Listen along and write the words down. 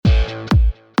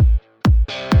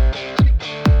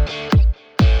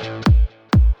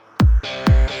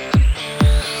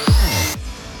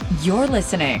You're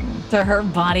listening to Her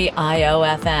Body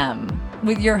IOFM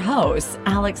with your hosts,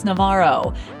 Alex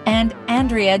Navarro and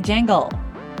Andrea Jangle,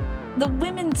 the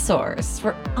women's source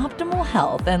for optimal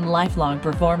health and lifelong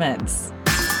performance.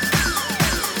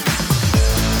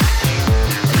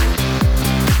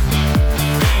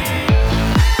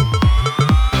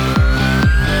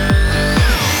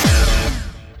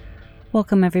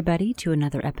 Welcome, everybody, to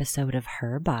another episode of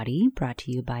Her Body, brought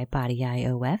to you by Body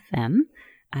IOFM.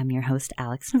 I'm your host,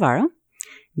 Alex Navarro. I'm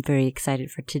very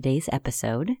excited for today's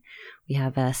episode. We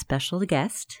have a special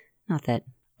guest. Not that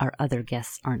our other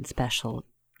guests aren't special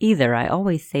either. I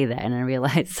always say that, and I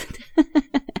realize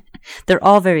they're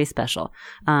all very special.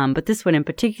 But this one in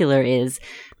particular is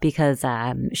because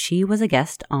she was a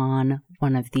guest on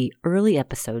one of the early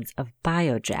episodes of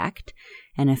BioJacked.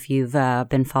 And if you've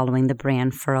been following the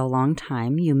brand for a long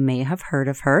time, you may have heard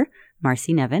of her,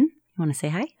 Marcy Nevin. You want to say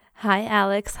hi? Hi,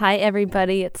 Alex. Hi,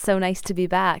 everybody. It's so nice to be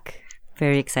back.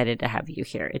 Very excited to have you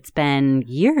here. It's been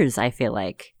years, I feel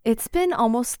like. It's been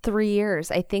almost 3 years.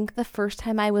 I think the first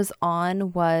time I was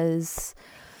on was,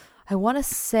 I want to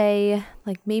say,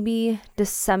 like maybe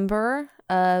December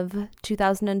of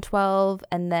 2012.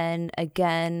 And then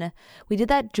again, we did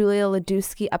that Julia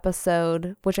Ladusky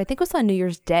episode, which I think was on New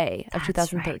Year's Day of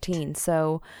 2013. Right.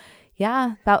 So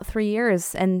yeah, about 3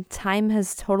 years. And time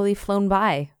has totally flown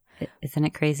by. Isn't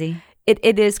it crazy?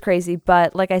 It is crazy.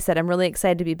 But like I said, I'm really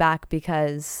excited to be back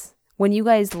because when you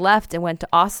guys left and went to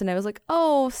Austin, I was like,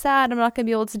 oh, sad. I'm not going to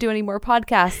be able to do any more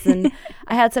podcasts. And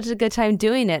I had such a good time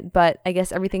doing it. But I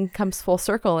guess everything comes full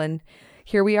circle. And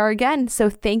here we are again.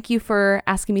 So thank you for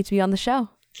asking me to be on the show.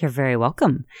 You're very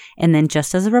welcome. And then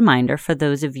just as a reminder, for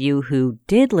those of you who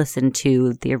did listen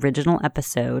to the original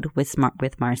episode with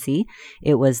Marcy,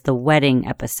 it was the wedding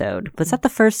episode. Was that the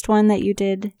first one that you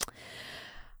did?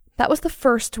 That was the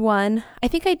first one. I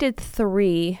think I did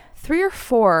three or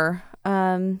four.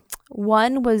 One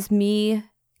was me,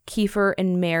 Kiefer,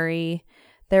 and Mary.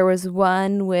 There was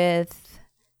one with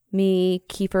me,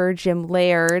 Kiefer, Jim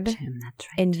Laird. Jim, that's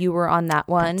right. And you were on that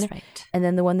one. That's right. And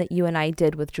then the one that you and I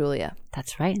did with Julia.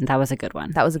 That's right. And that was a good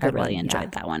one. That was a good one. I really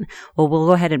enjoyed that one. Well, we'll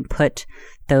go ahead and put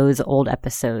those old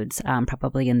episodes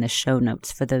probably in the show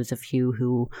notes for those of you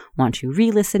who want to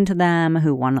re-listen to them,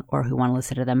 who want to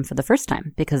listen to them for the first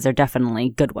time, because they're definitely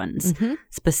good ones. Mm-hmm.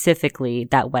 Specifically,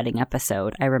 that wedding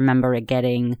episode, I remember it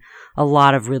getting a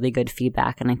lot of really good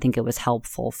feedback, and I think it was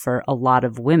helpful for a lot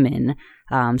of women,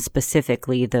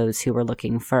 specifically those who were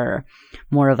looking for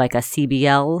more of like a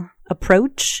CBL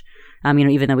approach.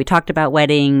 Even though we talked about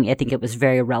wedding, I think it was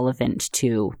very relevant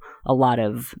to a lot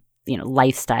of,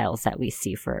 lifestyles that we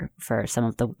see for some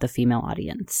of the female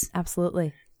audience.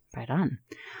 Absolutely. Right on.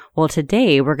 Well,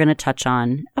 today we're going to touch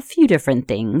on a few different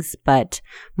things, but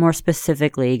more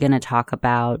specifically going to talk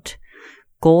about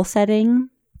goal setting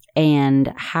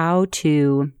and how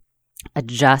to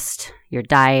adjust your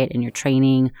diet and your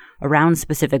training around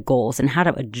specific goals and how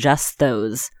to adjust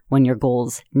those when your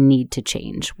goals need to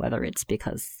change, whether it's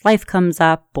because life comes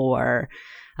up or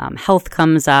health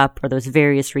comes up or those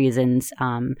various reasons,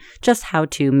 just how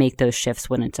to make those shifts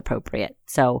when it's appropriate.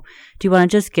 So do you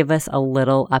want to just give us a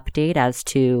little update as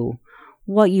to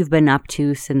what you've been up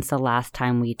to since the last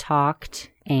time we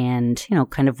talked and,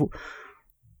 kind of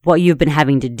what you've been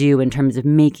having to do in terms of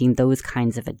making those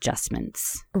kinds of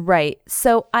adjustments? Right.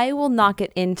 So I will not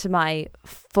get into my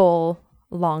full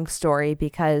long story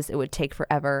because it would take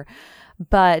forever.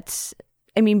 But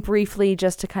briefly,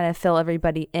 just to kind of fill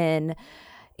everybody in,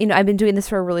 I've been doing this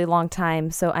for a really long time.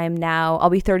 So I'll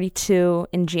be 32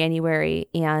 in January,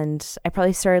 and I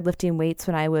probably started lifting weights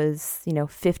when I was,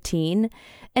 15.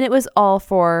 And it was all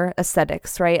for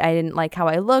aesthetics, right? I didn't like how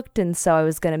I looked, and so I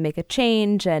was going to make a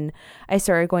change. And I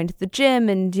started going to the gym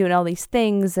and doing all these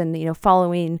things and,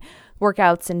 following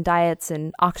workouts and diets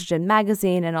and Oxygen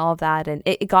magazine and all of that. And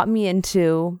it got me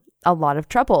into a lot of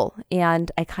trouble.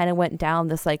 And I kind of went down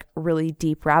this like really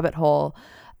deep rabbit hole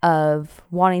of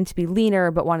wanting to be leaner,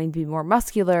 but wanting to be more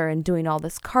muscular and doing all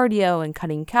this cardio and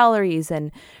cutting calories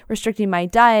and restricting my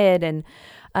diet. And,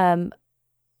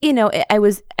 I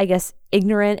was, I guess,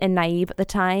 ignorant and naive at the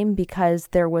time because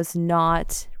there was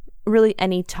not really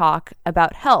any talk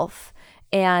about health.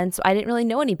 And so I didn't really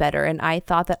know any better. And I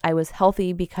thought that I was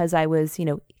healthy because I was,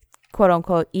 quote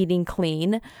unquote, eating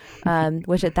clean,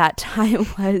 which at that time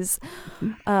was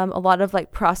a lot of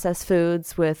like processed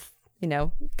foods with,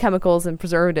 chemicals and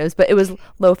preservatives, but it was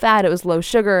low fat, it was low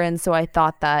sugar. And so I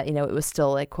thought that, it was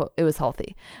still like, quote, it was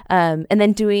healthy. And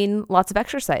then doing lots of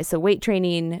exercise. So weight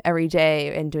training every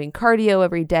day and doing cardio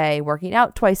every day, working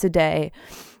out twice a day.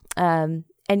 And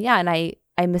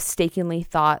I I mistakenly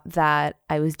thought that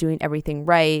I was doing everything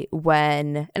right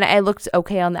and I looked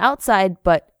okay on the outside,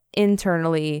 but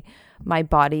internally my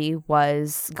body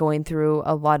was going through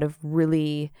a lot of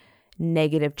really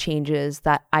negative changes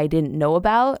that I didn't know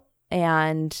about.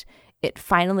 And it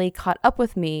finally caught up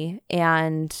with me.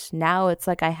 And now it's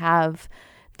like I have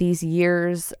these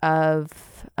years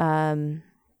of, I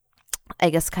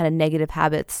guess, kind of negative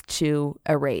habits to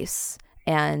erase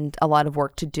and a lot of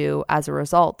work to do as a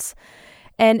result.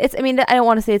 And I don't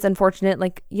want to say it's unfortunate.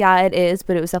 Like, yeah, it is,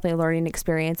 but it was definitely a learning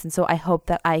experience. And so I hope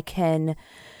that I can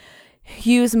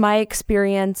use my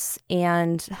experience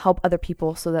and help other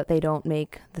people so that they don't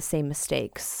make the same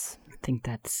mistakes. I think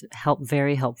that's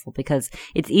very helpful, because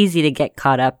it's easy to get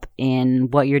caught up in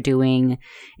what you're doing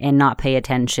and not pay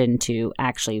attention to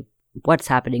actually what's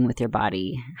happening with your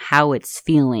body, how it's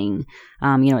feeling.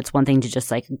 It's one thing to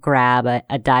just like grab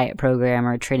a diet program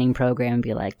or a training program and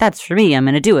be like, that's for me, I'm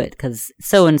going to do it because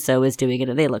so-and-so is doing it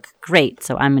and they look great,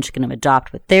 so I'm just going to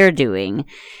adopt what they're doing,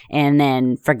 and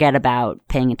then forget about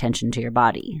paying attention to your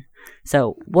body.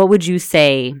 So what would you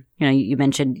say, you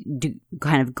mentioned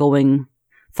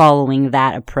following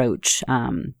that approach,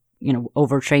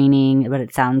 overtraining, but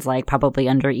it sounds like probably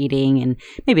under eating and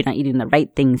maybe not eating the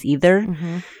right things either.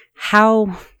 Mm-hmm.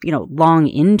 How, long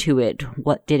into it,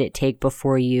 what did it take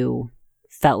before you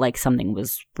felt like something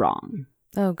was wrong?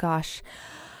 Oh, gosh.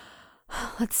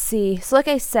 Let's see. So like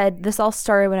I said, this all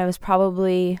started when I was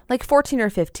probably like 14 or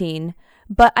 15,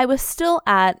 but I was still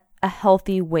at a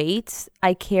healthy weight.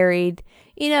 I carried,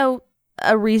 a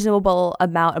reasonable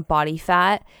amount of body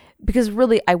fat, because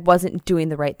really I wasn't doing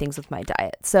the right things with my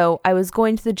diet. So I was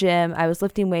going to the gym, I was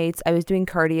lifting weights, I was doing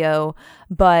cardio,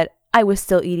 but I was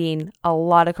still eating a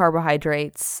lot of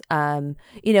carbohydrates,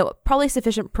 probably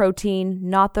sufficient protein,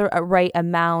 not the right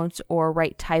amount or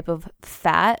right type of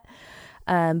fat.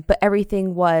 But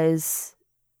everything was,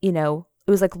 it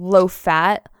was like low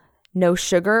fat, no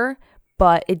sugar,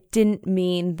 but it didn't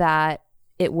mean that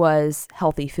it was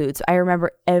healthy food. So I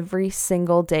remember every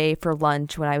single day for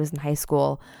lunch when I was in high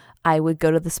school, I would go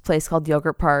to this place called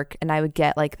Yogurt Park, and I would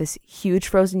get like this huge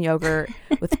frozen yogurt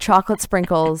with chocolate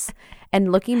sprinkles.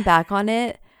 And looking back on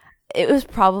it, it was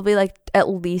probably like at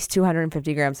least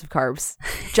 250 grams of carbs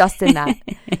just in that.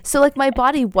 So like my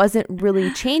body wasn't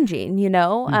really changing,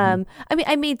 Mm-hmm.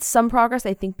 I made some progress,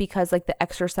 I think, because like the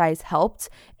exercise helped.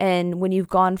 And when you've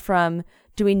gone from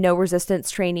doing no resistance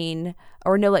training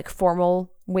or no like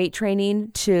formal weight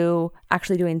training to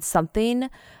actually doing something,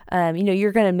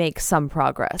 you're going to make some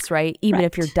progress, right? Even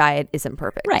if your diet isn't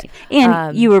perfect. Right.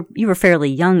 And you were fairly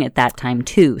young at that time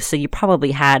too. So you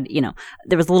probably had,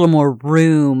 there was a little more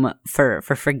room for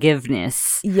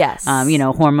forgiveness. Yes.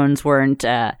 Hormones weren't,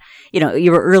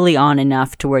 you were early on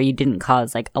enough to where you didn't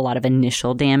cause like a lot of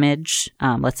initial damage.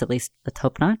 Let's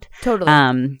hope not.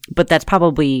 Totally. But that's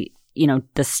probably,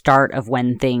 the start of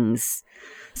when things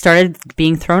started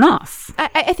being thrown off.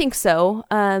 I think so.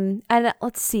 And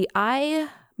let's see,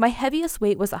 my heaviest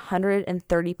weight was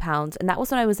 130 pounds, and that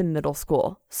was when I was in middle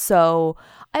school. So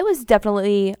I was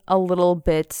definitely a little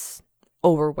bit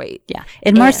overweight. Yeah.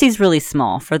 And Marcy's really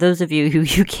small. For those of you who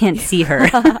you can't see her,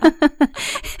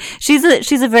 she's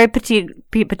a very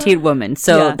petite woman.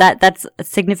 So yeah. That's a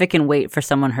significant weight for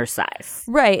someone her size.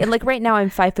 Right. And like right now I'm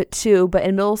 5'2", but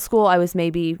in middle school I was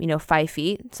maybe, 5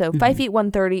 feet. So 5 feet,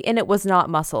 130, and it was not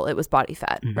muscle, it was body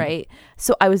fat. Mm-hmm. Right.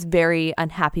 So I was very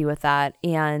unhappy with that.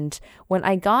 And when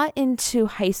I got into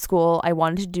high school, I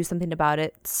wanted to do something about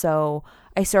it. So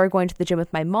I started going to the gym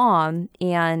with my mom,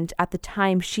 and at the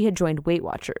time she had joined Weight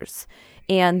Watchers.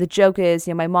 And the joke is,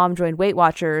 my mom joined Weight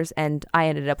Watchers and I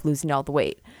ended up losing all the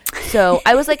weight. So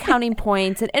I was like counting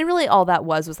points, and really all that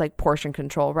was like portion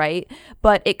control, right?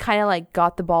 But it kind of like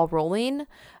got the ball rolling.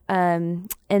 And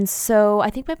so I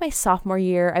think by my sophomore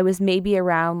year, I was maybe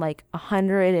around like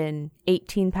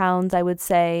 118 pounds, I would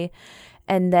say.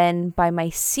 And then by my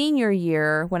senior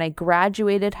year, when I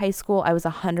graduated high school, I was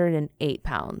 108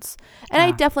 pounds. And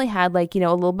I definitely had like, a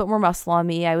little bit more muscle on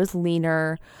me. I was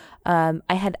leaner. I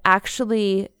had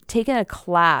actually taken a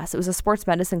class. It was a sports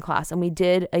medicine class. And we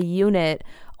did a unit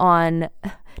on,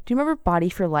 do you remember Body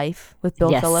for Life with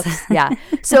Bill Phillips? Yeah.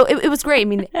 So it was great. I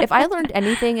mean, if I learned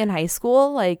anything in high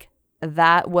school, like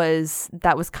that was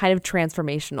kind of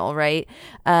transformational, right?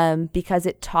 Because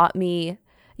it taught me,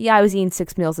 I was eating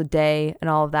 6 meals a day and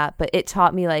all of that, but it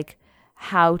taught me like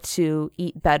how to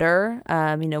eat better,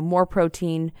 more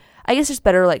protein, I guess just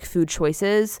better like food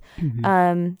choices.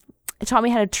 Mm-hmm. It taught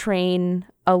me how to train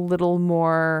a little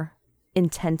more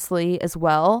intensely as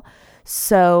well.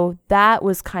 So that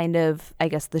was kind of, I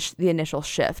guess, the initial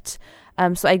shift.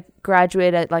 So I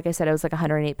graduated, like I said, I was like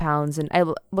 108 pounds and I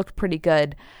looked pretty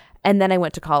good. And then I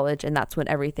went to college, and that's when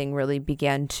everything really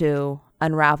began to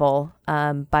unravel.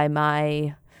 By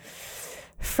my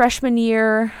freshman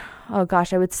year, oh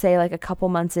gosh, I would say like a couple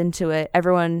months into it,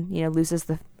 everyone,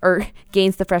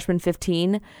 gains the freshman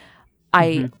 15.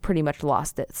 I pretty much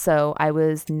lost it. So I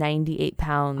was 98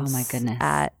 pounds. Oh my goodness.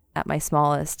 At my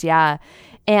smallest. Yeah.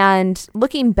 And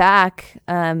looking back,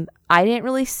 I didn't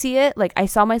really see it. Like, I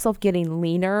saw myself getting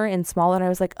leaner and smaller, and I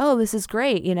was like, oh, this is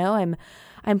great. I'm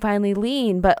finally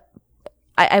lean, but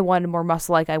I wanted more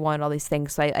muscle. Like, I wanted all these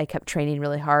things. So I kept training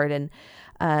really hard,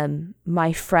 and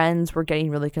my friends were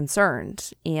getting really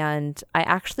concerned, and I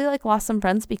actually lost some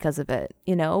friends because of it,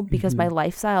 because my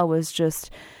lifestyle was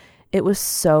just, it was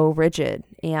so rigid,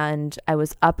 and I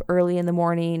was up early in the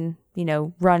morning,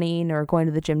 running or going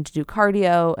to the gym to do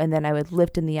cardio, and then I would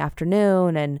lift in the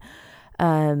afternoon,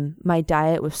 and my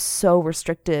diet was so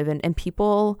restrictive, and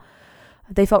people,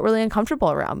 they felt really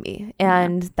uncomfortable around me,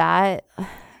 and that...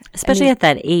 Especially at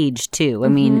that age, too. I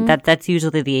mean, that's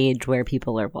usually the age where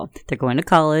people are, they're going to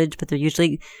college, but they're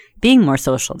usually being more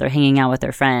social. They're hanging out with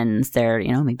their friends. They're,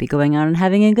 maybe going out and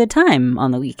having a good time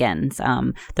on the weekends.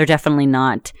 They're definitely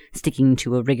not sticking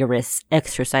to a rigorous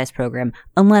exercise program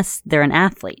unless they're an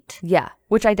athlete. Yeah,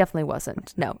 which I definitely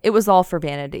wasn't. No, it was all for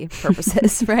vanity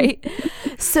purposes, right?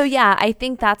 So, yeah, I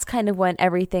think that's kind of when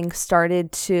everything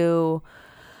started to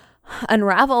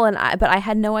unravel, but I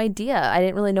had no idea. I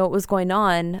didn't really know what was going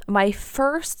on. My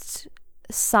first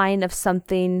sign of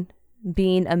something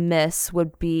being amiss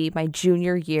would be my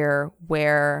junior year,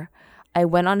 where I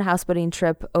went on a houseboating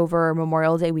trip over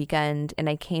Memorial Day weekend, and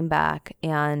I came back,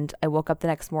 and I woke up the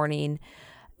next morning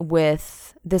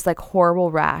with this horrible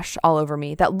rash all over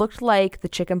me that looked like the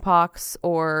chicken pox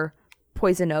or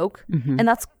poison oak, and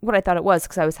that's what I thought it was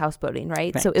because I was houseboating,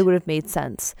 right? So it would have made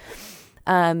sense.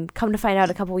 Come to find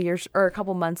out a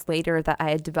couple months later that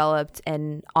I had developed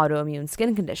an autoimmune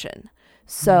skin condition.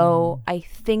 So I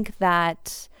think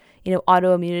that,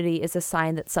 autoimmunity is a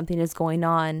sign that something is going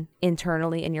on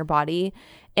internally in your body.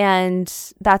 And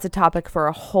that's a topic for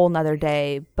a whole nother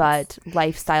day, but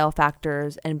lifestyle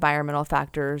factors, environmental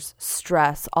factors,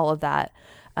 stress, all of that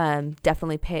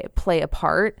definitely play a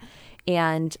part.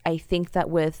 And I think that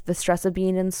with the stress of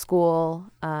being in school,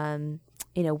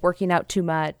 working out too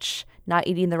much, not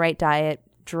eating the right diet,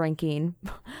 drinking.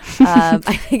 I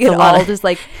think it all just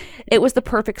it was the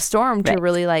perfect storm to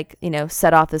really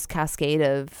set off this cascade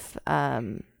of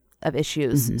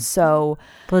issues. So,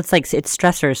 well, it's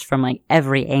stressors from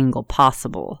every angle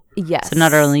possible. Yes. So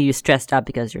not only are you stressed out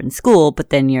because you're in school, but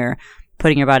then you're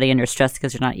putting your body under stress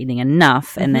because you're not eating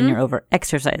enough, and then you're over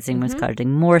exercising, which is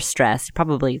causing more stress. You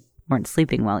probably weren't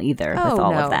sleeping well either with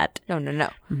all of that. No.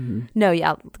 No,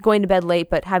 yeah. Going to bed late,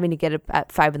 but having to get up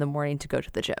at 5 a.m. to go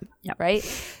to the gym. Yep. Right?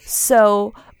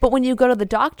 So, but when you go to the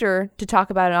doctor to talk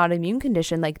about an autoimmune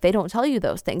condition, they don't tell you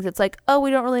those things. It's oh,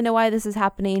 we don't really know why this is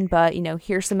happening, but,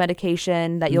 here's some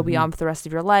medication that you'll be on for the rest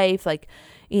of your life.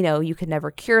 You could never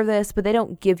cure this, but they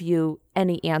don't give you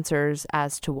any answers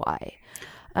as to why.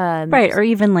 Right. Or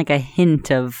even a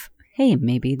hint of, hey,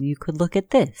 maybe you could look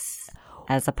at this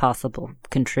as a possible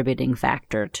contributing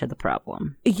factor to the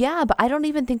problem. Yeah, but I don't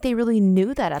even think they really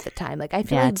knew that at the time. I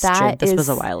feel it's that true. This was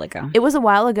a while ago. It was a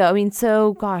while ago. I mean,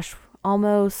 so gosh,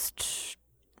 almost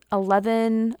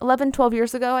 11, 12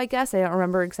 years ago, I guess. I don't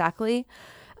remember exactly.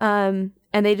 And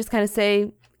they just kind of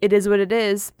say, it is what it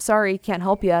is. Sorry, can't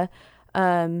help you.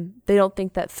 They don't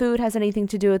think that food has anything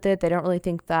to do with it. They don't really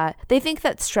think that. They think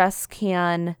that stress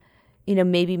can...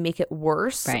 maybe make it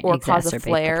worse or cause a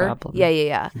flare.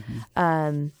 Yeah.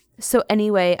 So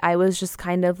anyway, I was just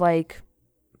kind of I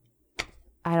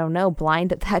don't know,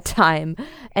 blind at that time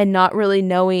and not really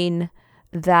knowing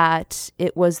that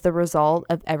it was the result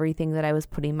of everything that I was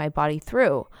putting my body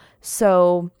through.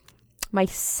 So my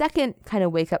second kind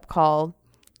of wake up call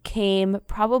came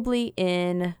probably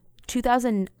in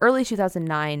early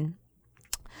 2009.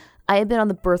 I had been on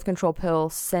the birth control pill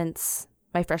since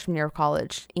my freshman year of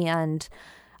college, and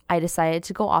I decided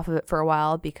to go off of it for a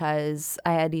while because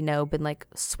I had, been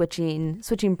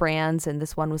switching brands, and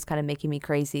this one was kind of making me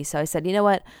crazy. So I said, you know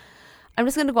what? I'm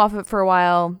just going to go off of it for a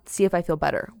while, see if I feel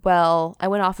better. Well, I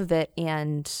went off of it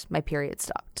and my period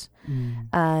stopped.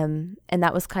 And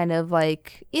that was kind of an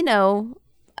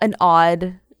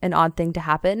odd thing to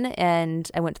happen. And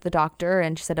I went to the doctor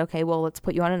and she said, okay, well, let's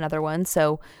put you on another one.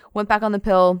 So went back on the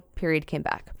pill, period came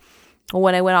back.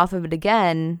 When I went off of it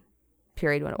again,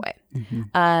 period went away.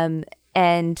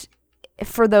 And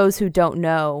for those who don't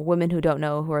know, women who don't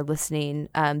know, who are listening,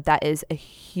 that is a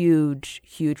huge,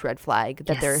 huge red flag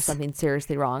that there is something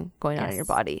seriously wrong going on in your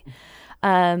body.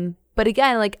 But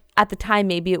again, at the time,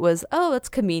 maybe it was, oh, it's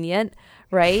convenient,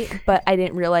 right? But I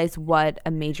didn't realize what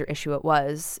a major issue it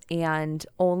was. And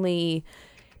only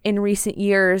in recent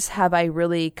years have I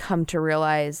really come to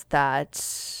realize that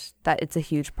it's a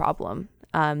huge problem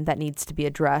that needs to be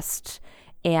addressed.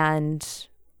 And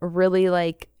really,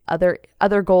 like,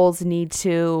 other goals need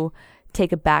to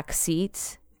take a back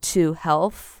seat to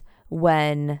health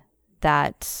when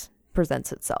that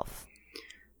presents itself.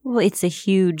 Well, it's a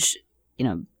huge,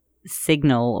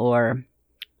 signal, or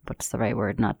what's the right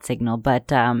word? Not signal,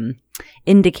 but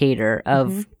indicator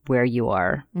of where you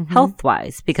are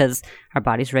health-wise, because our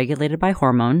body's regulated by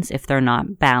hormones. If they're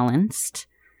not balanced,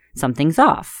 something's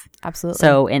off. Absolutely.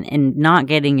 So, and not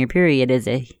getting your period is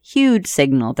a huge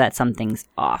signal that something's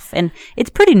off. And it's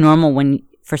pretty normal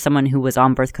for someone who was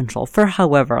on birth control for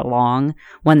however long,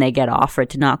 when they get off, for it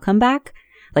to not come back,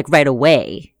 like right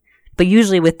away. But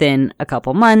usually within a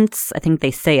couple months. I think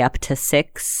they say up to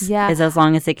 6 is as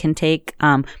long as it can take.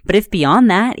 But if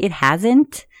beyond that it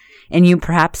hasn't, and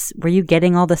were you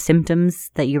getting all the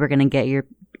symptoms that you were going to get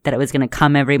that it was going to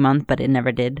come every month, but it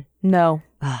never did? No.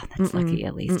 Oh, that's lucky.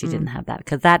 At least you didn't have that,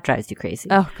 because that drives you crazy.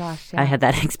 Oh gosh, yeah. I had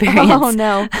that experience. Oh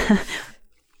no.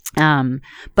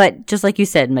 But just like you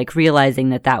said, like realizing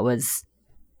that was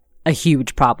a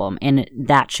huge problem, and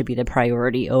that should be the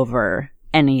priority over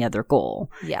any other goal.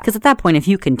 Yeah. Because at that point, if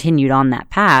you continued on that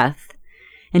path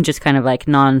and just kind of like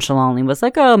nonchalantly was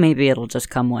like, oh, maybe it'll just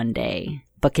come one day,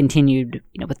 but continued,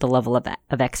 with the level of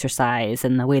exercise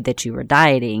and the way that you were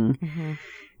dieting,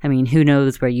 I mean, who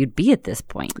knows where you'd be at this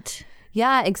point?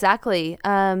 Yeah, exactly.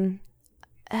 And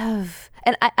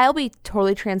I'll be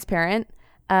totally transparent.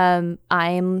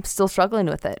 I'm still struggling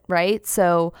with it, right?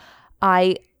 So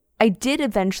I did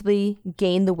eventually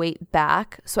gain the weight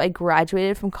back. So I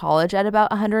graduated from college at about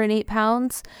 108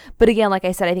 pounds. But again, like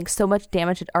I said, I think so much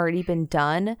damage had already been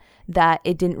done that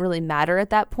it didn't really matter at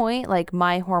that point. Like,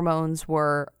 my hormones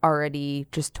were already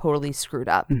just totally screwed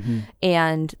up.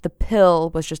 And the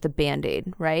pill was just a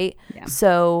Band-Aid, right? Yeah.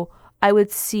 So I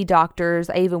would see doctors.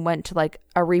 I even went to like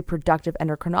a reproductive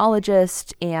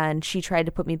endocrinologist, and she tried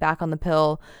to put me back on the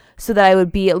pill so that I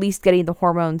would be at least getting the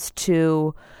hormones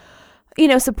to,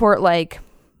 support like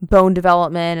bone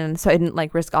development, and so I didn't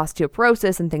like risk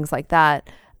osteoporosis and things like that.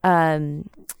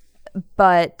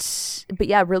 But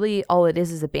yeah, really all it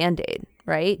is a Band-Aid,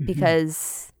 right?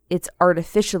 Because it's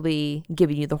artificially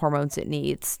giving you the hormones it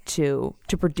needs to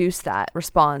produce that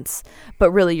response,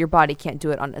 but really your body can't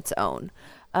do it on its own.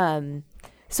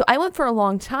 So I went for a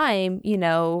long time,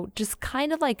 just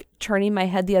kind of like turning my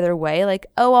head the other way, like,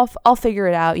 oh, I'll figure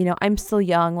it out. I'm still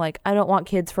young. Like, I don't want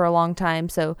kids for a long time,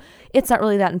 so it's not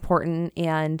really that important.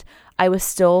 And I was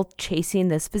still chasing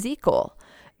this physique goal.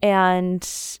 And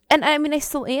I mean, I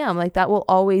still am. Like, that will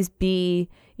always be,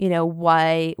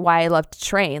 why I love to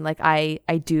train. Like, I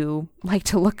do like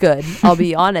to look good. I'll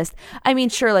be honest. I mean,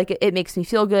 sure, like it makes me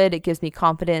feel good. It gives me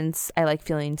confidence. I like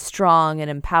feeling strong and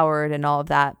empowered and all of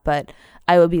that. But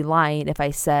I would be lying if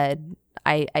I said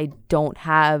I don't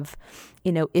have,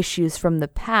 issues from the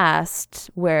past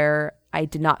where I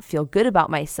did not feel good about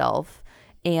myself,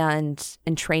 and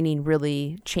training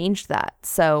really changed that.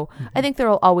 So I think there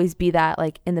will always be that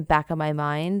like in the back of my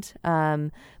mind.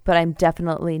 But I'm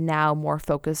definitely now more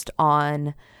focused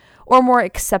on, or more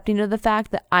accepting of the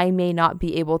fact that I may not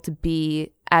be able to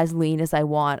be as lean as I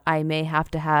want. I may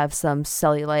have to have some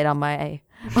cellulite on my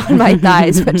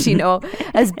thighs, which,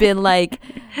 has been like,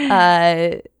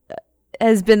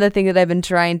 has been the thing that I've been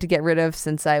trying to get rid of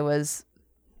since I was,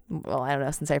 well, I don't know,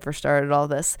 since I first started all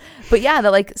this. But yeah,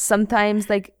 that like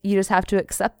sometimes like you just have to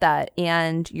accept that,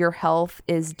 and your health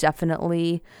is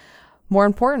definitely more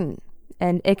important,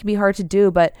 and it can be hard to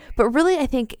do. But really, I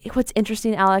think what's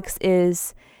interesting, Alex,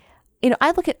 is,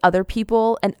 I look at other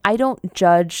people and I don't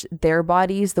judge their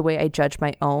bodies the way I judge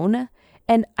my own.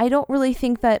 And I don't really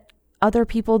think that other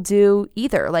people do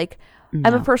either. Like, no.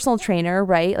 I'm a personal trainer,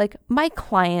 right? Like, my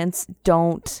clients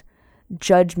don't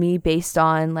judge me based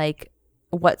on like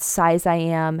what size I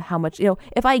am, how much,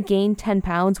 if I gain 10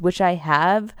 pounds, which I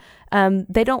have,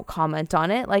 they don't comment on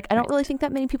it. Like, I don't really think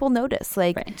that many people notice.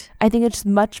 Like, I think it's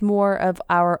much more of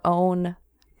our own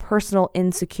personal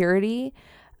insecurity,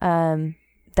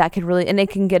 that could really, and it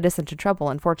can get us into trouble,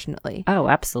 unfortunately. Oh,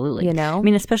 absolutely. I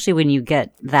mean, especially when you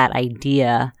get that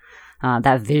idea,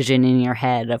 that vision in your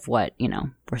head of what,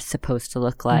 we're supposed to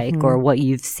look like, or what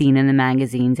you've seen in the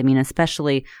magazines. I mean,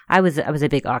 especially, I was a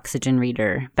big Oxygen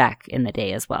reader back in the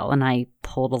day as well. And I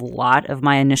pulled a lot of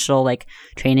my initial like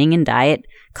training and diet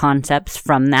concepts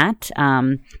from that,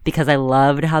 because I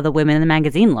loved how the women in the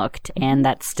magazine looked. And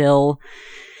that's still,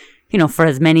 for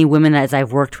as many women as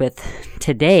I've worked with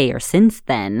today or since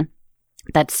then,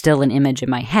 that's still an image in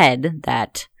my head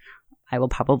that I will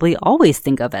probably always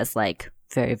think of as like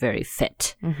very, very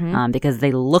fit, because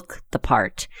they look the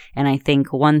part. And I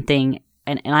think one thing,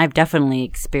 and I've definitely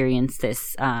experienced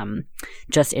this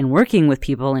just in working with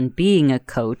people and being a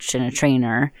coach and a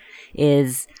trainer,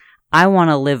 is I want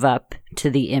to live up to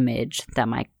the image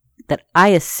that I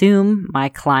assume my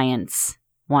clients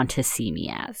want to see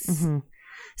me as.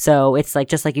 So it's like,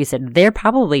 just like you said, they're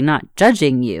probably not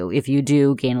judging you if you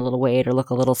do gain a little weight or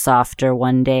look a little softer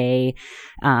one day.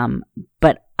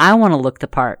 But I want to look the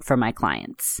part for my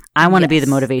clients. I want to be the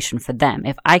motivation for them.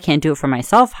 If I can't do it for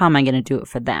myself, how am I going to do it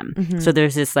for them? So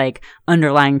there's this like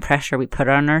underlying pressure we put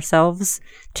on ourselves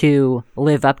to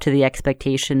live up to the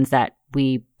expectations that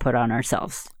we put on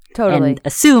ourselves. Totally. And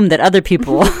assume that other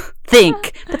people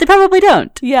think, but they probably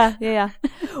don't. Yeah.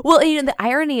 Well, the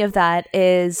irony of that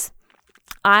is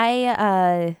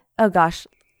I'm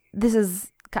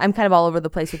kind of all over the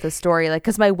place with this story, like,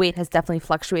 because my weight has definitely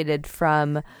fluctuated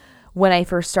from when I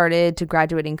first started to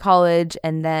graduating college.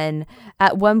 And then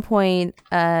at one point,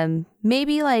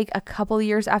 maybe like a couple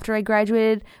years after I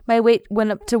graduated, my weight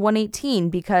went up to 118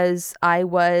 because I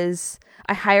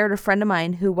hired a friend of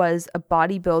mine who was a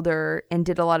bodybuilder and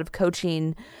did a lot of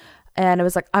coaching. And I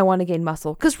was like, I want to gain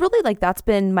muscle. Because really, like, that's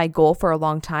been my goal for a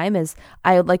long time, is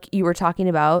like you were talking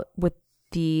about with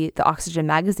the Oxygen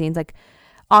magazines, like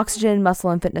Oxygen,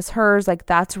 Muscle and Fitness, Hers, like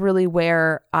that's really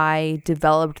where I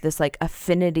developed this like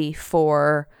affinity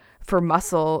for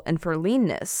muscle and for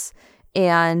leanness.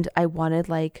 And I wanted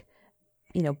like,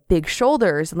 big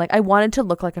shoulders, and like I wanted to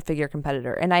look like a figure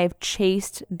competitor. And I've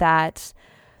chased that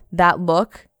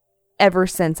look ever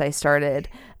since I started.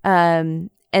 And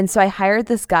so I hired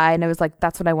this guy and I was like,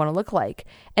 that's what I want to look like.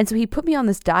 And so he put me on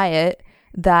this diet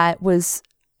that was,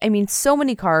 so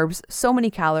many carbs, so many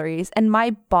calories, and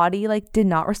my body like did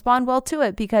not respond well to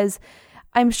it, because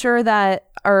I'm sure that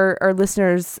our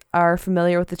listeners are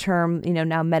familiar with the term,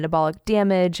 now metabolic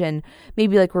damage and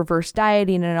maybe like reverse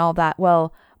dieting and all that.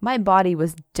 Well, my body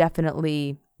was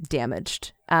definitely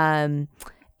damaged. And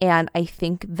I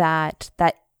think that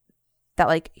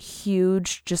like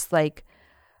huge, just like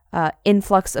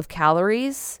influx of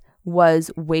calories was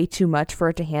way too much for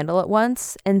it to handle at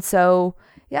once. And so,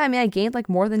 yeah, I gained like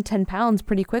more than 10 pounds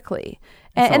pretty quickly.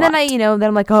 And then then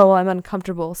I'm like, oh, I'm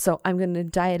uncomfortable, so I'm going to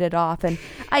diet it off. And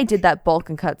I did that bulk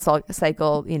and cut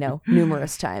cycle,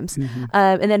 numerous times.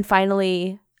 And then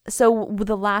finally, so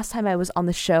the last time I was on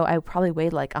the show, I probably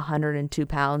weighed like 102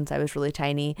 pounds. I was really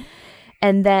tiny.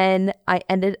 And then I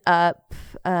ended up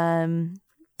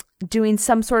doing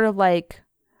some sort of like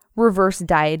reverse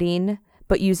dieting,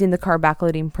 but using the carb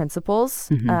backloading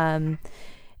principles.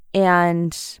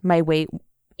 And my weight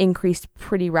increased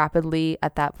pretty rapidly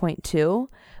at that point too.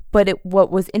 But what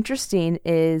was interesting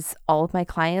is all of my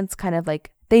clients kind of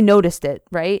like, they noticed it,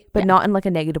 right? But not in like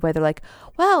a negative way. They're like,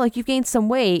 wow, like you gained some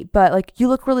weight, but like you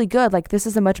look really good. Like this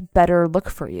is a much better look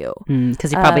for you.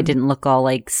 Because you probably didn't look all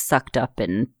like sucked up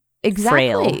and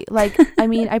frail. Like,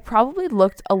 I probably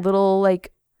looked a little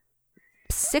like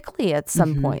sickly at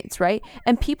some points, right?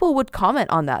 And people would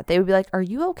comment on that. They would be like, are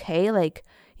you okay? Like,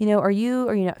 are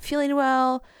you not feeling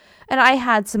well? And I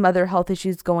had some other health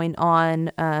issues going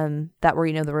on that were,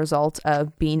 the result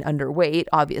of being underweight,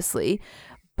 obviously.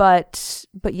 But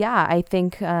yeah, I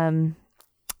think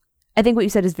what you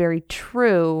said is very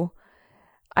true.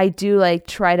 I do like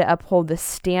try to uphold the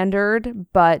standard,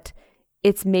 but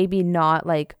it's maybe not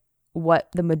like what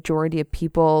the majority of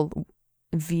people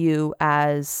view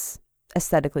as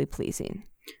aesthetically pleasing.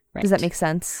 Right. Does that make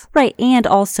sense? Right. And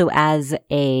also as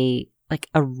a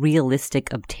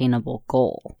realistic, obtainable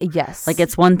goal. Yes. Like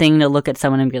it's one thing to look at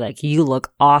someone and be like, you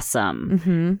look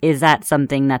awesome. Is that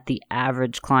something that the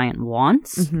average client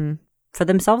wants for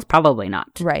themselves? Probably not.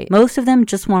 Right. Most of them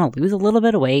just want to lose a little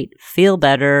bit of weight, feel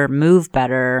better, move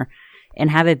better, and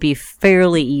have it be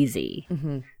fairly easy.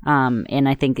 And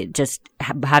I think it just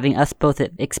having us both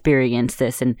experience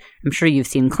this, and I'm sure you've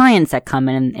seen clients that come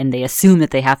in and they assume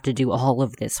that they have to do all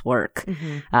of this work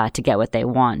to get what they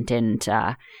want. And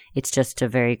it's just a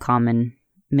very common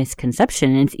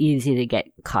misconception, and it's easy to get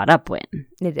caught up in.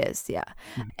 It is, yeah.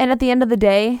 And at the end of the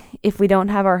day, if we don't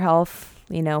have our health,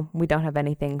 we don't have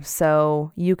anything.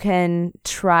 So you can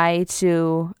try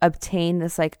to obtain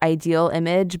this like ideal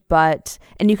image,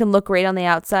 and you can look great on the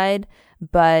outside,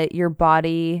 but your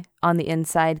body on the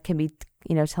inside can be,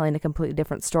 telling a completely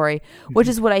different story, which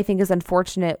is what I think is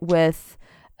unfortunate with,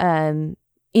 the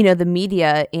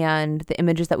media and the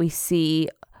images that we see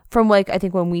from like, I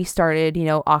think when we started,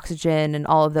 Oxygen and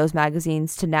all of those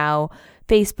magazines to now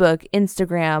Facebook,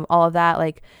 Instagram, all of that,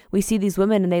 like we see these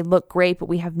women and they look great, but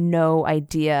we have no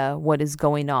idea what is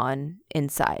going on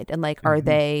inside. And like, are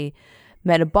they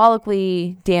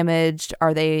metabolically damaged?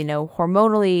 Are they, you know,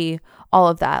 hormonally, all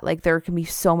of that? Like there can be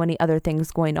so many other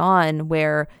things going on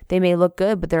where they may look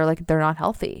good, but they're not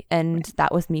healthy. And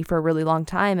that was me for a really long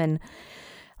time. And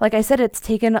like I said, it's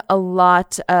taken a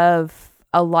lot of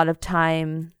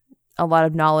time, a lot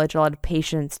of knowledge, a lot of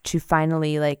patience to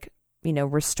finally, like, you know,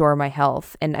 restore my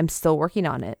health. And I'm still working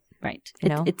on it. Right. You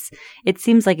know? It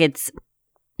seems like it's,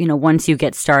 you know, once you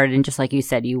get started, and just like you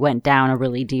said, you went down a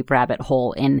really deep rabbit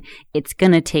hole, and it's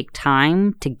going to take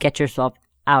time to get yourself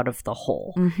out of the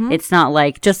hole. It's not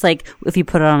like, just like if you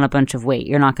put on a bunch of weight,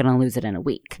 you're not going to lose it in a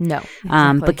week. No.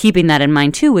 Exactly. But keeping that in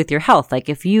mind too with your health, like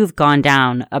if you've gone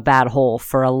down a bad hole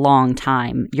for a long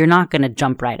time, you're not going to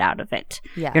jump right out of it.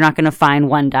 Yeah. You're not going to find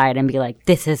one diet and be like,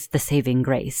 this is the saving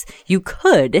grace. You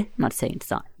could, I'm not saying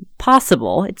it's not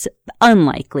possible, it's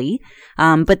unlikely,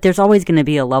 but there's always going to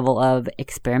be a level of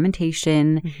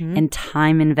experimentation and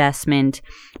time investment,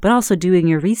 but also doing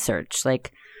your research,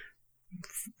 like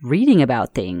reading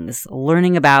about things,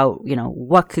 learning about, you know,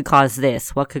 what could cause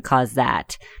this, what could cause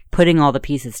that, putting all the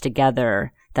pieces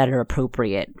together that are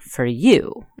appropriate for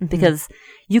you. Because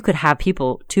you could have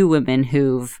two women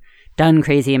who've done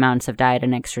crazy amounts of diet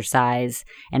and exercise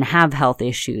and have health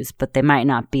issues, but they might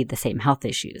not be the same health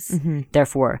issues.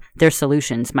 Therefore, their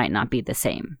solutions might not be the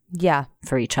same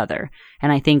for each other.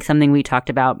 And I think something we talked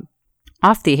about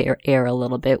off the air a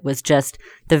little bit was just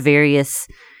the various,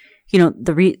 you know,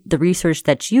 the research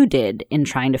that you did in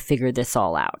trying to figure this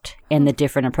all out, and the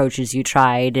different approaches you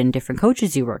tried and different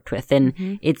coaches you worked with.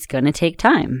 And it's going to take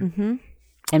time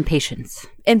and patience.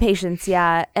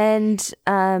 Yeah. And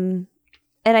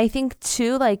I think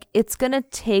too, like, it's going to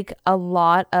take a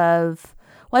lot of,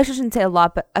 well, I shouldn't say a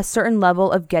lot, but a certain level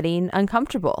of getting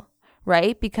uncomfortable,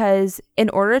 right? Because in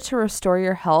order to restore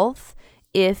your health,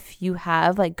 if you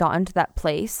have, like, gotten to that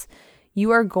place,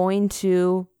 you are going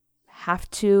to have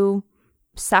to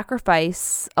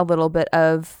sacrifice a little bit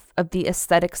of the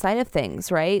aesthetic side of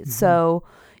things, right? So,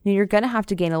 you know, you're going to have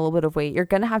to gain a little bit of weight. You're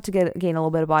going to have to gain a little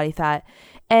bit of body fat.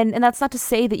 And that's not to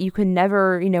say that you can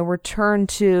never, you know, return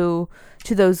to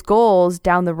those goals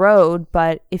down the road.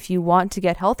 But if you want to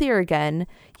get healthier again,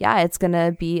 yeah, it's going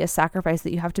to be a sacrifice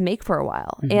that you have to make for a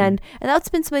while. And that's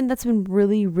been something that's been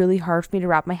really, really hard for me to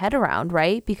wrap my head around,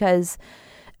 right? Because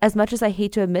as much as I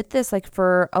hate to admit this, like,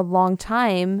 for a long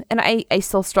time, and I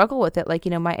still struggle with it, like,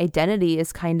 you know, my identity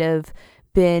has kind of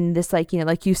been this, like, you know,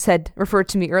 like you said, referred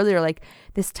to me earlier, like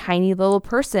this tiny little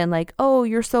person, like, oh,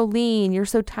 you're so lean, you're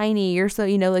so tiny, you're so,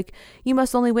 you know, like, you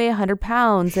must only weigh 100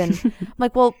 pounds. And I'm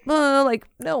like, well, like,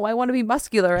 no, I want to be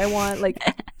muscular. I want, like,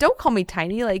 don't call me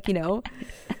tiny, like, you know.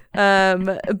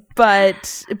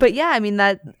 But yeah, I mean,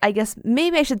 that, I guess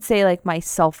maybe I should say, like, my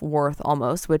self-worth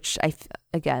almost, which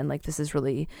again, like, this is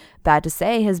really bad to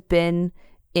say, has been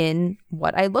in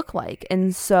what I look like.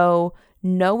 And so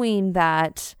knowing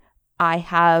that I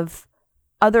have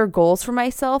other goals for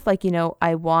myself, like, you know,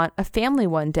 I want a family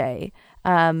one day.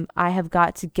 I have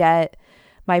got to get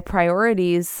my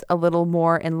priorities a little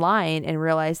more in line and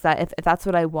realize that if that's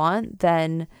what I want,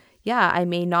 then yeah, I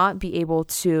may not be able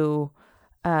to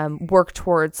work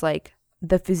towards, like,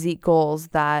 the physique goals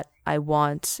that I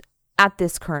want at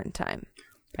this current time.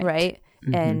 Right.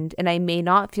 And I may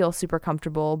not feel super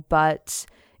comfortable, but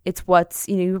it's what's,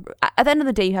 you know, at the end of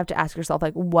the day, you have to ask yourself,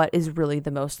 like, what is really the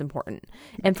most important?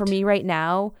 And for me right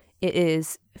now, it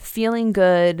is feeling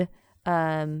good,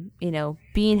 you know,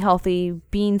 being healthy,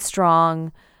 being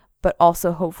strong, but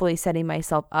also hopefully setting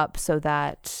myself up so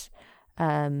that,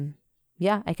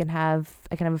 yeah, I can have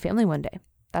a family one day.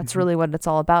 That's really what it's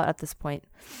all about at this point.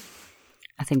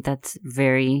 I think that's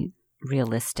very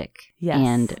realistic. Yes.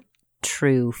 And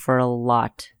true for a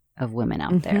lot of women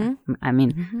out there. I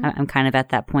mean, I'm kind of at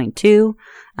that point too,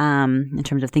 in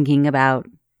terms of thinking about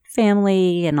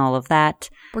family and all of that.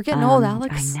 We're getting old,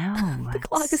 Alex. I know. The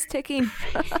clock is ticking.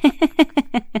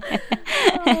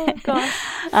 Oh,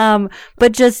 gosh.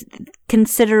 But just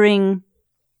considering,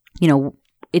 you know,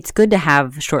 it's good to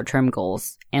have short-term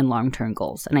goals and long-term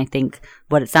goals. And I think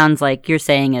what it sounds like you're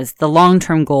saying is the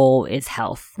long-term goal is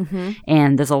health.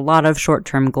 And there's a lot of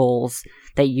short-term goals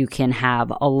that you can have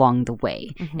along the way.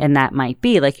 And that might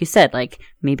be, like you said, like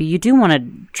maybe you do want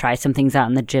to try some things out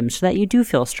in the gym so that you do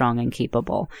feel strong and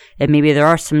capable. And maybe there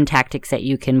are some tactics that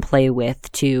you can play with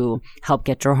to help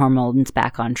get your hormones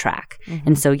back on track.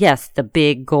 And so, yes, the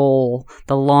big goal,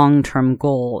 the long-term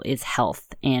goal is health,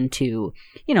 and to,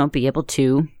 you know, be able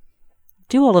to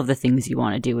do all of the things you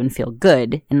want to do and feel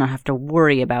good and not have to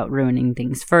worry about ruining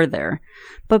things further,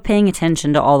 but paying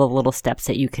attention to all the little steps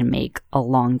that you can make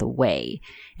along the way.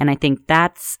 And I think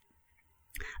that's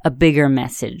a bigger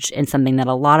message and something that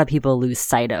a lot of people lose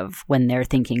sight of when they're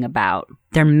thinking about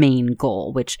their main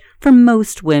goal, which for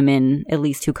most women, at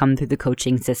least who come through the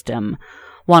coaching system,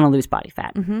 want to lose body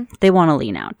fat. Mm-hmm. They want to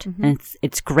lean out. Mm-hmm. And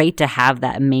it's great to have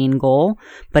that main goal,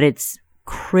 but it's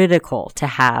critical to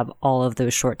have all of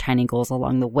those short, tiny goals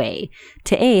along the way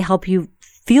to help you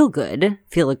feel good,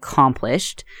 feel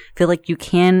accomplished, feel like you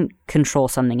can control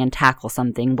something and tackle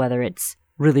something, whether it's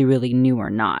really, really new or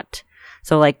not.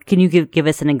 So like, can you give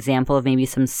us an example of maybe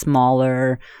some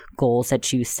smaller goals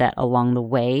that you set along the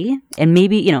way, and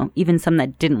maybe, even some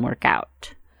that didn't work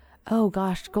out? Oh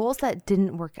gosh, goals that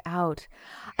didn't work out.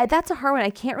 That's a hard one.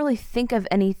 I can't really think of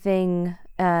anything,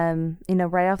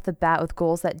 right off the bat with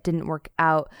goals that didn't work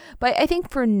out. But I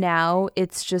think for now,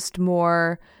 it's just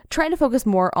more trying to focus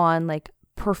more on like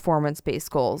performance-based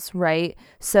goals, right?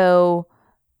 So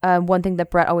one thing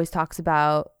that Brett always talks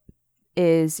about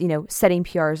is, setting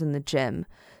PRs in the gym.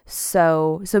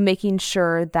 So making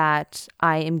sure that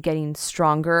I am getting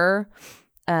stronger,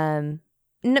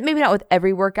 maybe not with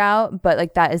every workout, but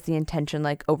like that is the intention,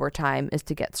 like over time, is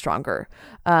to get stronger.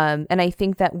 And I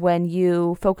think that when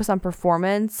you focus on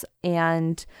performance,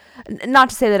 and not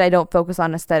to say that I don't focus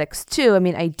on aesthetics too, I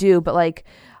mean, I do, but like,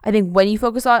 I think when you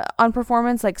focus on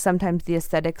performance, like sometimes the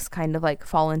aesthetics kind of like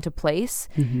fall into place,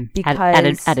 mm-hmm. because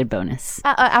added bonus.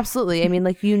 Absolutely. I mean,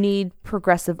 like you need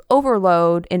progressive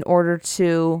overload in order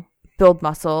to build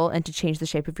muscle and to change the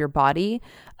shape of your body.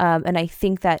 And I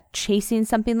think that chasing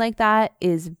something like that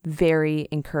is very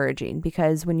encouraging,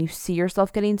 because when you see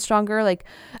yourself getting stronger, like,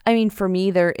 I mean, for me,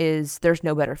 there's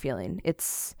no better feeling.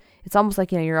 It's almost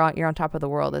like, you're on top of the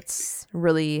world. It's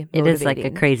really motivating. It is like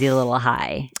a crazy little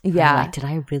high. Yeah. Like, did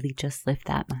I really just lift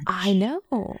that much? I know.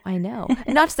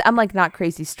 Not to say I'm like not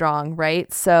crazy strong,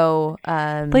 right? So,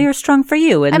 but you're strong for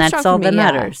you, and that's all that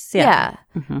matters. Yeah.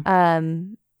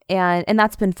 Mm-hmm. And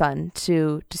that's been fun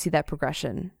to see that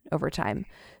progression over time.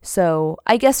 So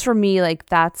I guess for me, like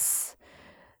that's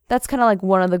kind of like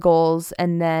one of the goals.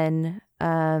 And then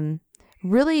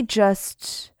really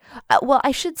just,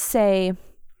 I should say,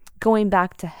 going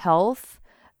back to health,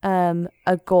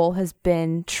 a goal has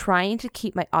been trying to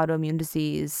keep my autoimmune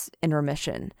disease in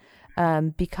remission,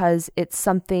 because it's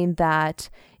something that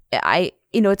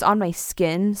it's on my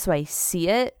skin, so I see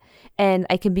it, and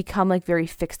I can become like very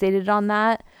fixated on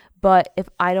that. But if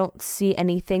I don't see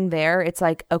anything there, it's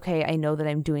like, okay, I know that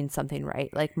I'm doing something right.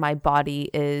 Like my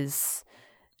body is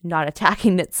not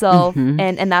attacking itself. Mm-hmm.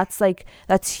 And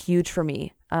that's huge for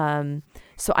me.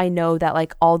 So I know that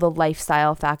like all the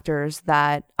lifestyle factors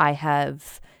that I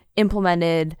have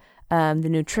implemented, the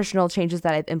nutritional changes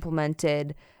that I've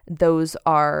implemented, those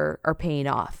are paying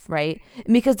off, right?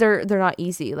 Because they're not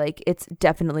easy. Like it's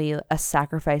definitely a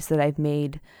sacrifice that I've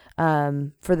made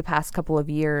for the past couple of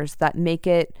years that make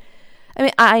it. I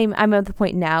mean, I'm at the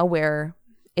point now where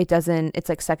it's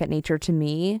like second nature to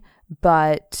me,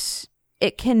 but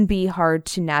it can be hard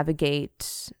to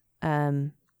navigate,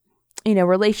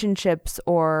 relationships,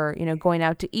 or, going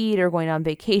out to eat or going on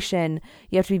vacation.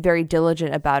 You have to be very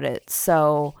diligent about it.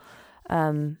 So,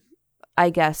 I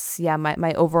guess, yeah,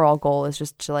 my overall goal is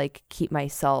just to like keep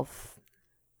myself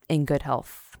in good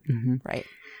health. Mm-hmm. Right.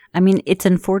 I mean, it's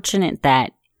unfortunate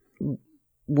that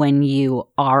when you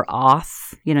are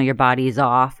off, your body's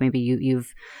off, maybe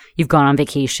you've gone on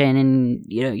vacation and,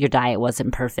 your diet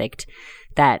wasn't perfect,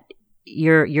 that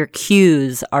your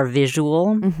cues are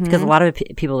visual, mm-hmm. because a lot of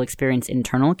people experience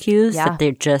internal cues, that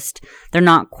they're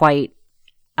not quite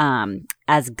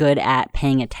as good at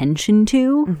paying attention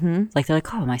to. Mm-hmm. Like they're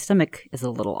like, oh, my stomach is a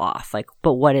little off. Like,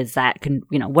 but what is that?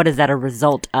 What is that a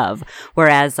result of?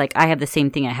 Whereas like I have the same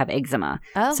thing. I have eczema.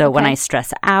 Oh, so when I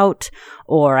stress out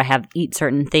or I eat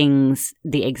certain things,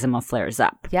 the eczema flares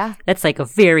up. Yeah. That's like a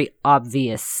very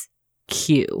obvious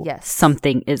cue. Yes.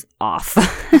 Something is off.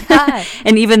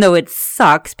 And even though it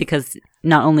sucks, because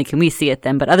not only can we see it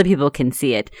then, but other people can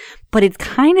see it, but it's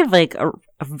kind of like a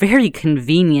very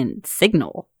convenient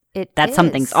signal that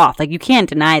something's off. Like you can't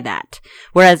deny that.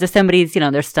 Whereas if somebody's,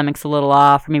 their stomach's a little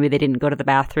off, or maybe they didn't go to the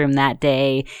bathroom that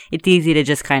day, it's easy to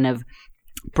just kind of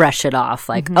brush it off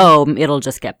like, mm-hmm. oh, it'll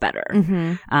just get better.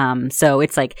 Mm-hmm. So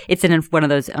it's like, it's one of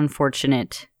those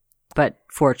unfortunate but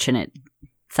fortunate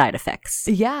side effects.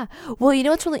 Yeah. Well,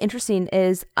 what's really interesting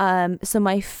is, so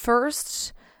my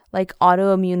first like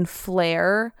autoimmune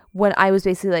flare, when I was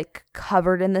basically like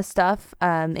covered in this stuff,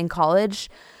 in college,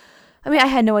 I mean, I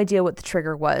had no idea what the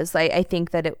trigger was. I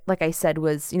think that it, like I said,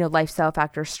 was, lifestyle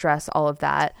factors, stress, all of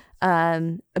that.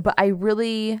 But I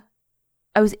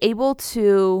was able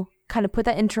to kind of put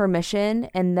that into remission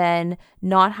and then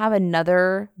not have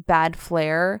another bad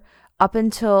flare up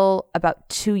until about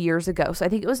 2 years ago. So I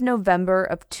think it was November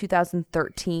of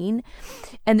 2013.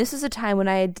 And this is a time when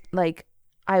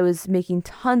I was making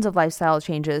tons of lifestyle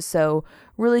changes. So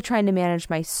really trying to manage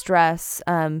my stress,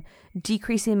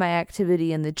 decreasing my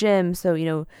activity in the gym.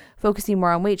 So, focusing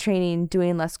more on weight training,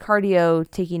 doing less cardio,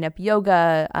 taking up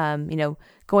yoga,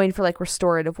 going for like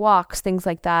restorative walks, things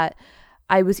like that.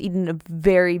 I was eating a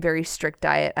very, very strict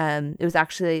diet. It was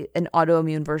actually an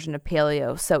autoimmune version of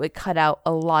paleo. So it cut out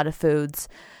a lot of foods.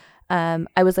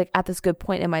 I was like at this good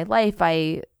point in my life.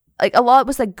 A lot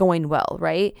was like going well,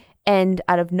 right? And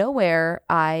out of nowhere,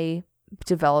 I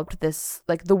developed this,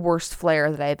 like the worst flare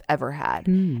that I've ever had.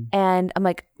 And I'm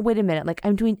like, wait a minute, like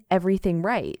I'm doing everything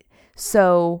right.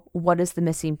 So what is the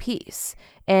missing piece?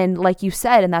 And like you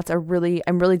said, and I'm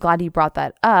really glad you brought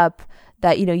that up,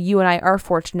 that, you and I are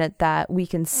fortunate that we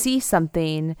can see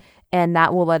something and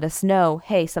that will let us know,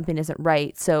 hey, something isn't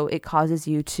right. So it causes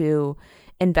you to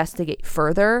investigate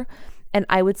further. And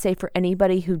I would say for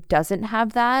anybody who doesn't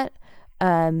have that,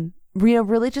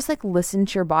 really just like listen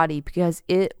to your body, because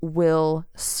it will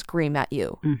scream at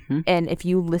you. And if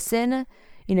you listen,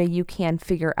 you can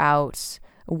figure out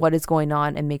what is going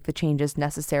on and make the changes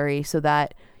necessary so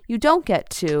that you don't get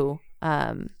to,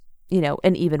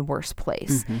 an even worse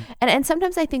place. And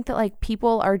sometimes I think that like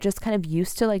people are just kind of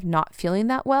used to like not feeling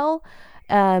that well.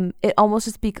 It almost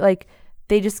just be like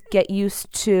they just get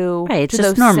used to, it's to just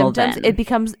those normal symptoms.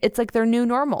 then. It's like their new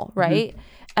normal, right?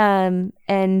 And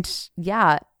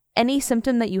yeah, any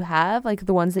symptom that you have, like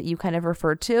the ones that you kind of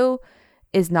referred to,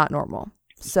 is not normal.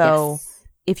 So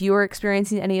if you are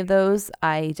experiencing any of those,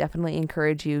 I definitely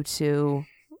encourage you to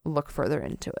look further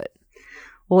into it.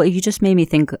 Well, you just made me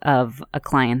think of a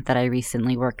client that I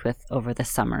recently worked with over the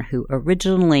summer who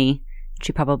originally,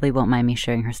 she probably won't mind me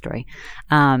sharing her story.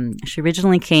 She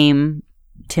originally came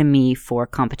to me for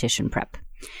competition prep.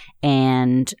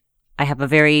 And I have a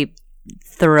very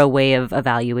thorough way of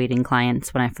evaluating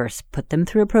clients when I first put them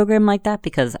through a program like that,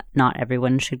 because not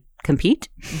everyone should compete.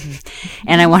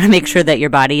 And I want to make sure that your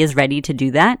body is ready to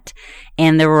do that.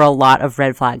 And there were a lot of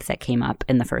red flags that came up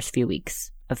in the first few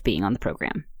weeks of being on the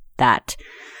program,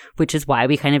 which is why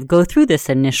we kind of go through this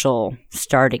initial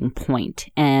starting point.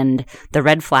 And the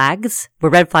red flags were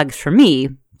red flags for me,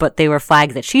 but they were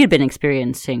flags that she had been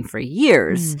experiencing for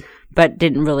years, but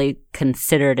didn't really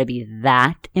consider to be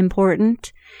that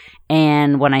important.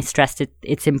 And when I stressed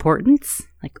its importance,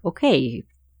 like, okay,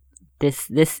 if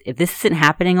this isn't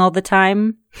happening all the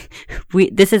time,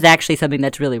 this is actually something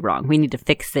that's really wrong. We need to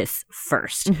fix this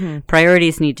first.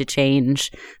 Priorities need to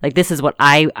change. Like, this is what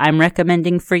I'm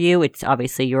recommending for you. It's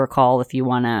obviously your call if you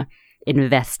want to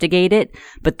investigate it,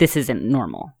 but this isn't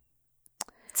normal.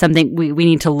 Something we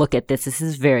need to look at this. This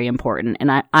is very important.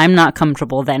 And I'm not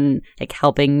comfortable then like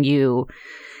helping you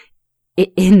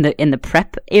in the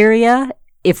prep area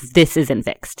if this isn't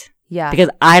fixed. Yeah. Because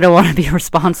I don't want to be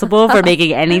responsible for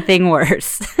making anything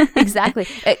worse. Exactly.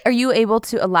 Are you able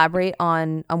to elaborate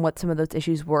on what some of those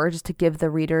issues were, just to give the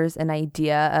readers an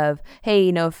idea of, hey,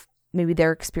 if maybe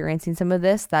they're experiencing some of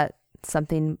this, that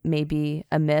something may be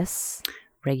amiss?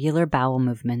 Regular bowel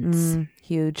movements.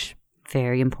 Huge.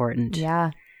 Very important.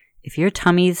 Yeah. If your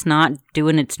tummy's not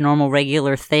doing its normal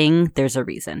regular thing, there's a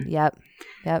reason. Yep.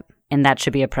 And that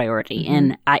should be a priority.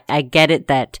 And I get it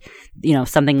that,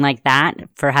 something like that,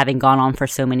 for having gone on for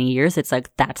so many years, it's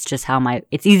like,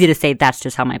 it's easy to say that's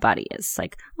just how my body is.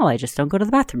 Like, oh, I just don't go to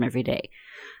the bathroom every day.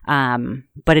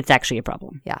 But it's actually a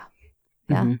problem.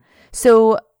 Yeah.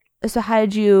 So how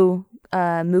did you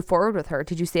move forward with her?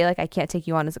 Did you say, like, I can't take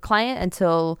you on as a client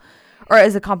or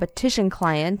as a competition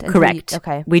client? Correct.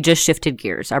 Okay. We just shifted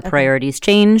gears. Our priorities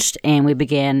changed, and we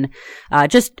began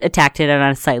just attacked it on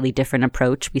a slightly different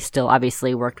approach. We still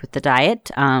obviously worked with the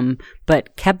diet,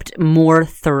 but kept more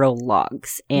thorough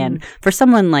logs. And for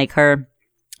someone like her,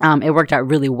 it worked out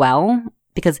really well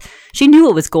because she knew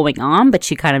what was going on, but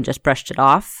she kind of just brushed it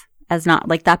off as not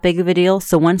like that big of a deal.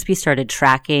 So once we started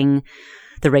tracking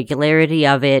the regularity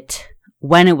of it,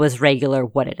 when it was regular,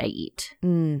 what did I eat?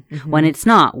 When it's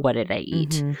not, what did I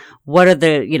eat? What are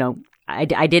the,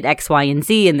 I did X, Y, and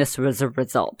Z, and this was a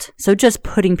result. So just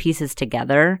putting pieces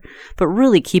together, but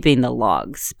really keeping the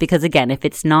logs. Because again, if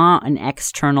it's not an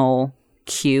external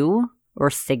cue or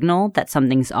signal that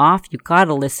something's off, you got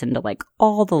to listen to like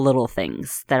all the little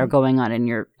things that are going on in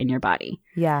your body.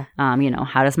 Yeah.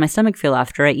 How does my stomach feel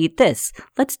after I eat this?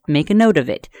 Let's make a note of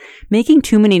it. Making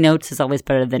too many notes is always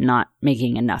better than not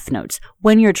making enough notes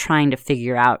when you're trying to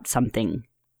figure out something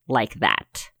like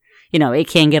that. It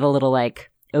can get a little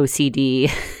like OCD,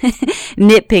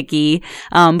 nitpicky.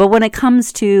 But when it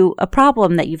comes to a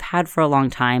problem that you've had for a long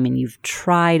time and you've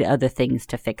tried other things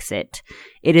to fix it,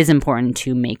 it is important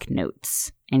to make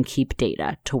notes and keep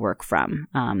data to work from.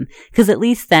 Because at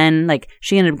least then, like,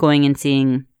 she ended up going and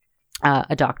seeing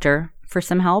a doctor for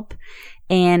some help.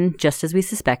 And just as we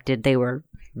suspected, they were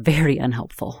very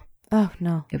unhelpful. Oh,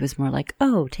 no. It was more like,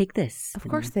 oh, take this. Of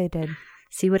course they did.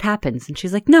 See what happens. And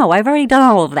she's like, no, I've already done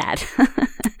all of that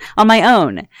on my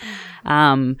own.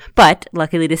 But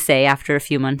luckily to say, after a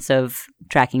few months of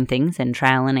tracking things and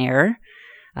trial and error,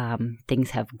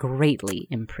 things have greatly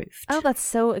improved. Oh, that's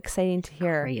so exciting to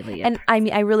hear. Greatly and I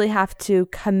mean, I really have to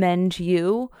commend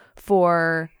you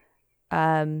for,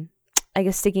 I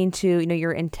guess, sticking to,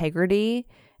 your integrity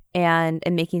and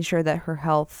making sure that her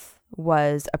health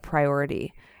was a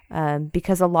priority.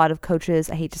 Because a lot of coaches,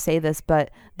 I hate to say this, but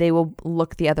they will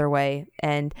look the other way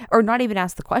or not even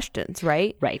ask the questions,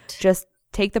 right? Right. Just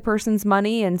take the person's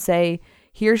money and say,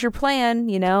 here's your plan.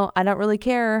 I don't really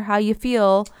care how you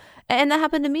feel. And that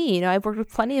happened to me. I've worked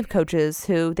with plenty of coaches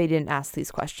who they didn't ask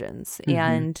these questions.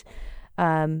 Mm-hmm.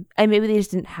 And maybe they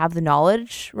just didn't have the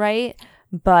knowledge, right?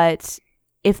 But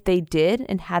if they did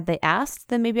and had they asked,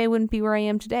 then maybe I wouldn't be where I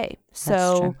am today.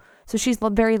 So she's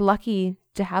very lucky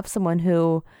to have someone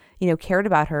who, cared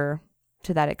about her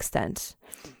to that extent.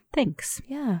 Thanks.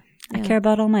 Yeah. I care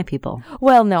about all my people.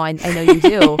 Well, no, I know you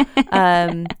do.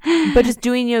 But just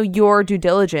doing, your due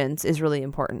diligence is really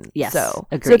important. Yes. So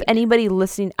agreed. if anybody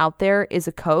listening out there is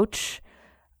a coach,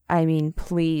 I mean,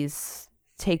 please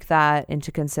take that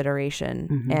into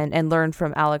consideration and learn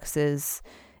from Alex's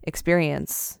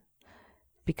experience,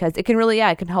 because it can really,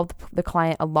 it can help the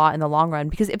client a lot in the long run.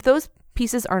 Because if those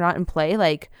pieces are not in play,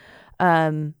 like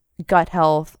gut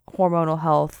health, hormonal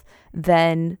health,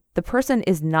 then the person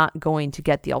is not going to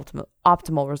get the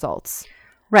optimal results.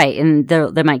 Right. And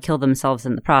they might kill themselves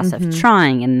in the process of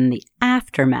trying. And in the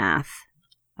aftermath,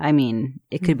 I mean,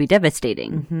 it could be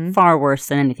devastating, far worse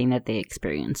than anything that they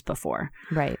experienced before.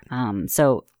 Right.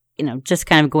 So, just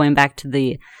kind of going back to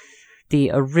the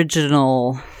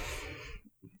original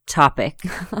topic,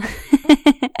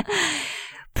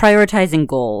 prioritizing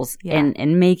goals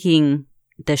and making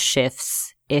the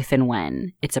shifts if and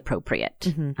when it's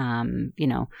appropriate.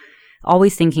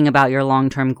 Always thinking about your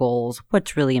long-term goals,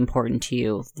 what's really important to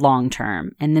you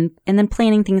long-term, and then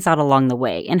planning things out along the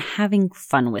way and having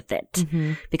fun with it.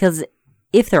 Because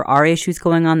if there are issues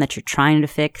going on that you're trying to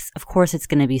fix, of course it's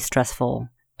going to be stressful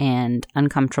and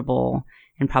uncomfortable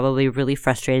and probably really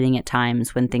frustrating at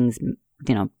times when things,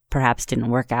 perhaps didn't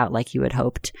work out like you had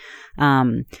hoped.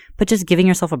 But just giving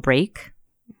yourself a break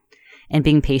and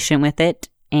being patient with it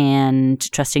and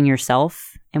trusting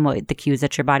yourself and what the cues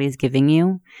that your body is giving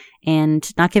you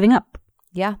and not giving up.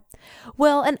 Yeah.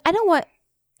 Well, and I don't want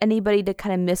anybody to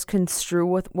kind of misconstrue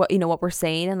with what we're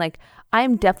saying. And like,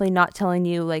 I'm definitely not telling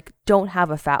you like, don't have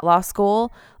a fat loss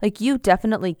goal. Like, you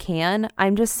definitely can.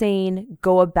 I'm just saying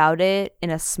go about it in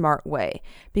a smart way,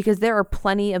 because there are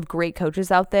plenty of great coaches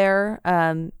out there.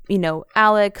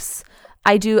 Alex,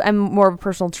 I'm more of a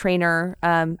personal trainer.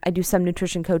 I do some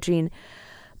nutrition coaching.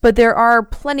 But there are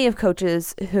plenty of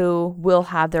coaches who will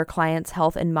have their clients'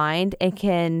 health in mind and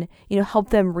can, help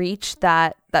them reach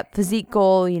that physique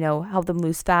goal, help them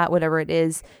lose fat, whatever it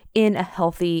is, in a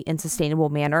healthy and sustainable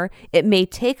manner. It may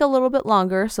take a little bit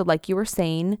longer. So like you were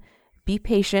saying, be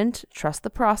patient, trust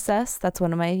the process. That's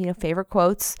one of my, favorite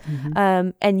quotes.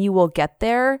 And you will get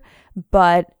there,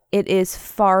 but it is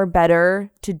far better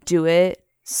to do it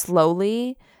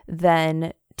slowly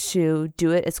than to do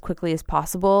it as quickly as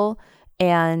possible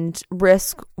and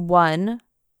risk one,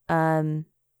 impairing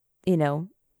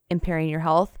your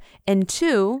health, and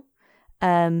two,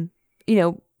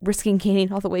 risking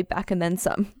gaining all the weight back and then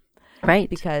some. Right.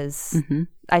 Because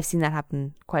I've seen that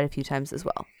happen quite a few times as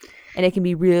well. And it can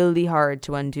be really hard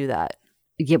to undo that.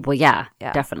 Yeah, well, yeah.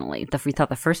 Definitely. We thought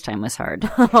the first time was hard.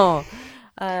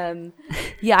 I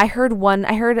heard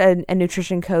a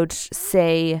nutrition coach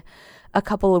say a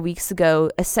couple of weeks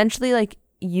ago, essentially, like,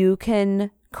 you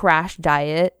can crash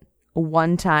diet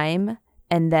one time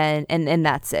and then and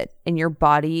that's it, and your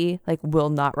body like will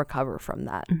not recover from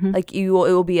that. Like, it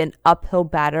will be an uphill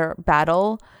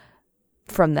battle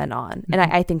from then on. And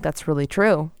I think that's really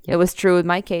true. It was true in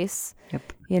my case.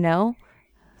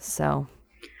 So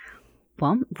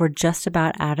well, we're just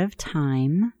about out of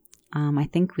time. I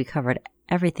think we covered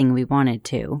everything we wanted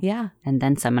to. Yeah. And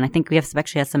then some. And I think we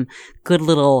actually have some good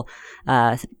little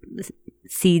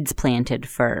seeds planted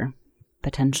for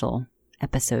potential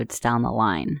episodes down the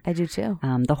line. I do too.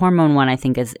 The hormone one, I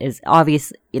think, is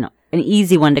obvious, an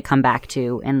easy one to come back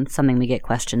to and something we get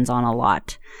questions on a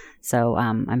lot. So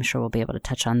I'm sure we'll be able to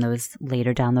touch on those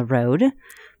later down the road.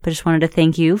 But just wanted to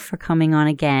thank you for coming on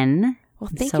again.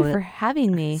 Well, thank you for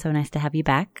having me. So nice to have you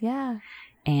back. Yeah.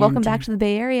 And welcome back to the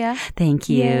Bay Area. Thank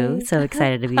you. Yay. So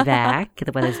excited to be back.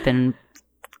 The weather's been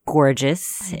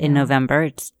gorgeous in November.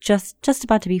 It's just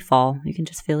about to be fall. You can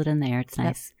just feel it in the air. It's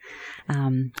nice.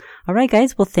 All right,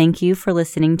 guys. Well, thank you for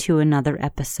listening to another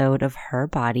episode of Her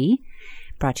Body,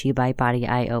 brought to you by Body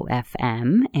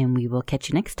IOFM, and we will catch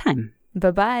you next time.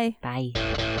 Bye-bye. Bye.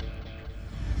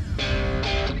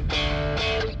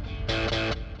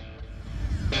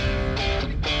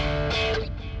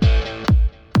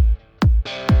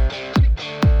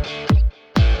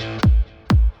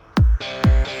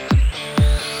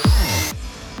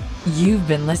 You've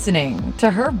been listening to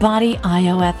Her Body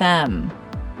IOFM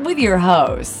with your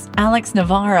hosts, Alex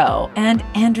Navarro and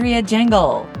Andrea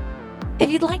Jengel.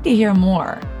 If you'd like to hear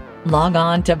more, log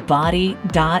on to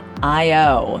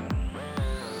body.io.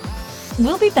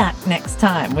 We'll be back next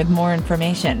time with more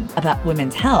information about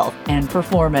women's health and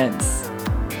performance.